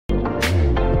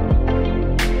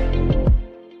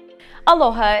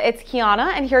Aloha, it's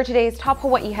Kiana, and here are today's top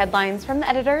Hawaii headlines from the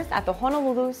editors at the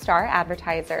Honolulu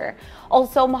Star-Advertiser.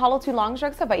 Also, mahalo to Longs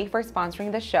Drugs Hawaii for sponsoring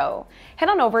the show. Head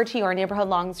on over to your neighborhood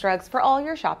Longs Drugs for all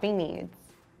your shopping needs.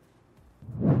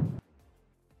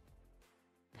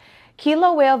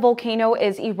 Kilauea volcano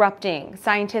is erupting.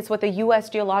 Scientists with the U.S.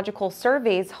 Geological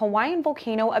Survey's Hawaiian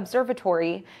Volcano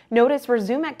Observatory noticed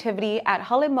resumed activity at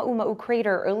Halemaumau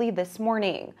crater early this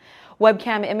morning.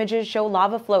 Webcam images show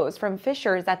lava flows from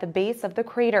fissures at the base of the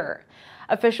crater.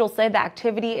 Officials said the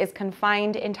activity is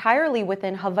confined entirely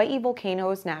within Hawaii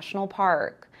Volcanoes National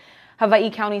Park.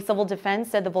 Hawaii County Civil Defense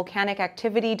said the volcanic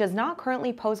activity does not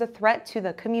currently pose a threat to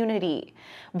the community,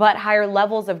 but higher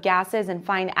levels of gases and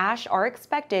fine ash are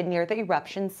expected near the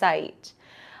eruption site.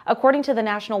 According to the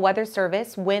National Weather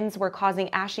Service, winds were causing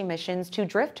ash emissions to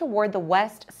drift toward the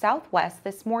west-southwest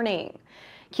this morning.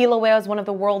 Kilauea is one of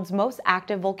the world's most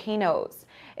active volcanoes.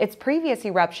 Its previous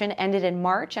eruption ended in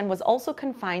March and was also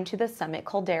confined to the summit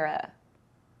caldera.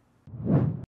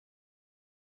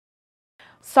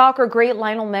 Soccer great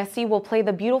Lionel Messi will play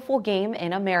the beautiful game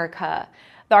in America.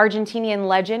 The Argentinian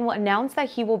legend will announce that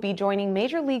he will be joining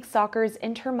Major League Soccer's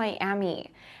Inter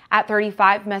Miami. At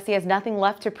 35, Messi has nothing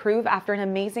left to prove after an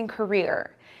amazing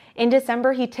career. In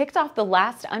December, he ticked off the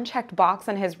last unchecked box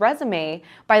on his resume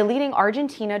by leading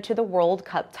Argentina to the World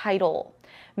Cup title.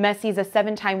 Messi is a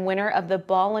 7-time winner of the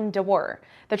Ballon d'Or,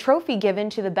 the trophy given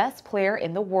to the best player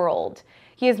in the world.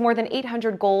 He has more than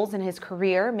 800 goals in his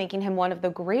career, making him one of the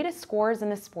greatest scorers in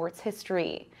the sport's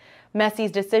history.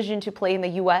 Messi's decision to play in the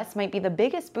U.S. might be the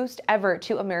biggest boost ever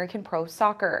to American pro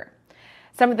soccer.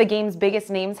 Some of the game's biggest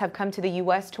names have come to the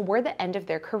U.S. toward the end of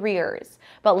their careers,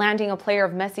 but landing a player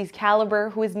of Messi's caliber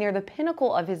who is near the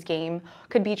pinnacle of his game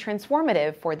could be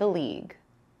transformative for the league.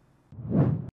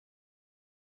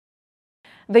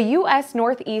 The U.S.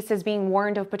 Northeast is being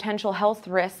warned of potential health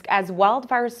risk as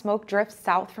wildfire smoke drifts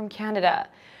south from Canada.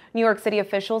 New York City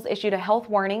officials issued a health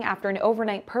warning after an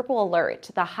overnight purple alert,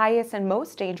 the highest and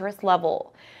most dangerous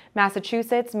level.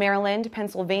 Massachusetts, Maryland,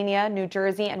 Pennsylvania, New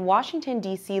Jersey, and Washington,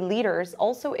 D.C. leaders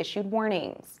also issued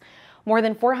warnings. More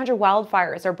than 400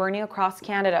 wildfires are burning across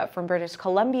Canada, from British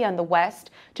Columbia in the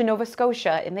west to Nova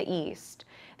Scotia in the east.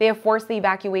 They have forced the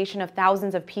evacuation of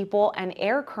thousands of people, and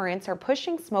air currents are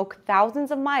pushing smoke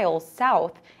thousands of miles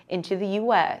south into the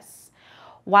U.S.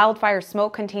 Wildfire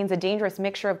smoke contains a dangerous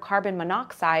mixture of carbon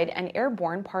monoxide and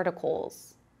airborne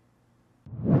particles.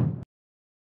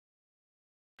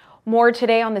 More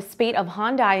today on the spate of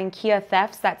Hyundai and Kia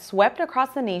thefts that swept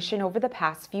across the nation over the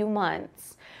past few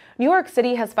months. New York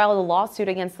City has filed a lawsuit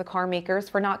against the car makers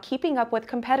for not keeping up with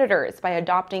competitors by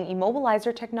adopting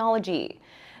immobilizer technology.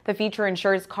 The feature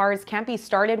ensures cars can't be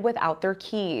started without their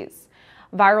keys.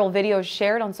 Viral videos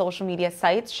shared on social media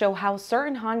sites show how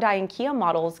certain Hyundai and Kia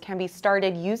models can be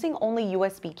started using only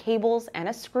USB cables and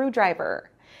a screwdriver.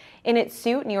 In its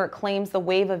suit, New York claims the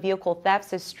wave of vehicle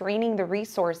thefts is straining the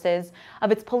resources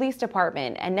of its police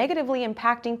department and negatively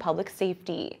impacting public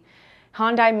safety.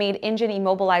 Hyundai made engine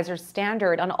immobilizers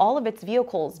standard on all of its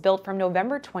vehicles built from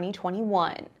November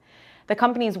 2021. The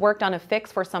company's worked on a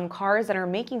fix for some cars and are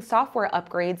making software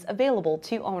upgrades available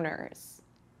to owners.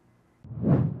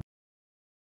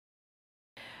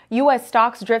 U.S.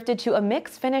 stocks drifted to a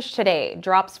mixed finish today.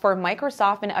 Drops for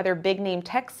Microsoft and other big-name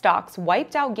tech stocks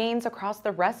wiped out gains across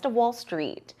the rest of Wall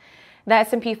Street. The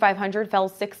S&P 500 fell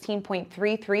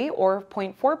 16.33 or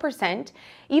 0.4%,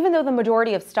 even though the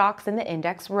majority of stocks in the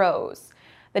index rose.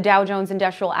 The Dow Jones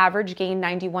Industrial Average gained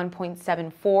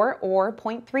 91.74 or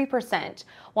 0.3%,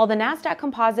 while the Nasdaq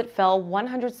Composite fell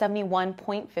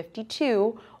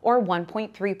 171.52 or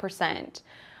 1.3%.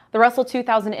 The Russell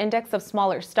 2000 index of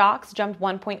smaller stocks jumped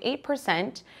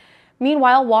 1.8%.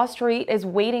 Meanwhile, Wall Street is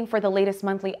waiting for the latest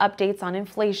monthly updates on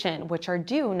inflation, which are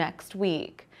due next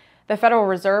week. The Federal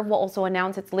Reserve will also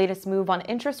announce its latest move on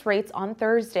interest rates on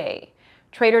Thursday.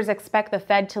 Traders expect the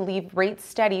Fed to leave rates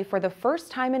steady for the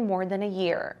first time in more than a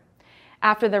year.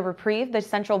 After the reprieve, the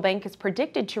central bank is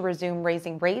predicted to resume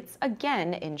raising rates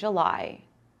again in July.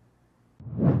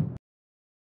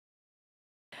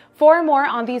 For more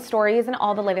on these stories and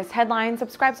all the latest headlines,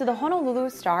 subscribe to the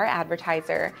Honolulu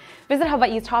Star-Advertiser. Visit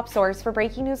Hawaii's top source for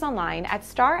breaking news online at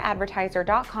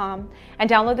staradvertiser.com and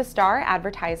download the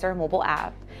Star-Advertiser mobile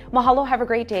app. Mahalo, have a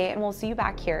great day, and we'll see you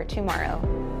back here tomorrow.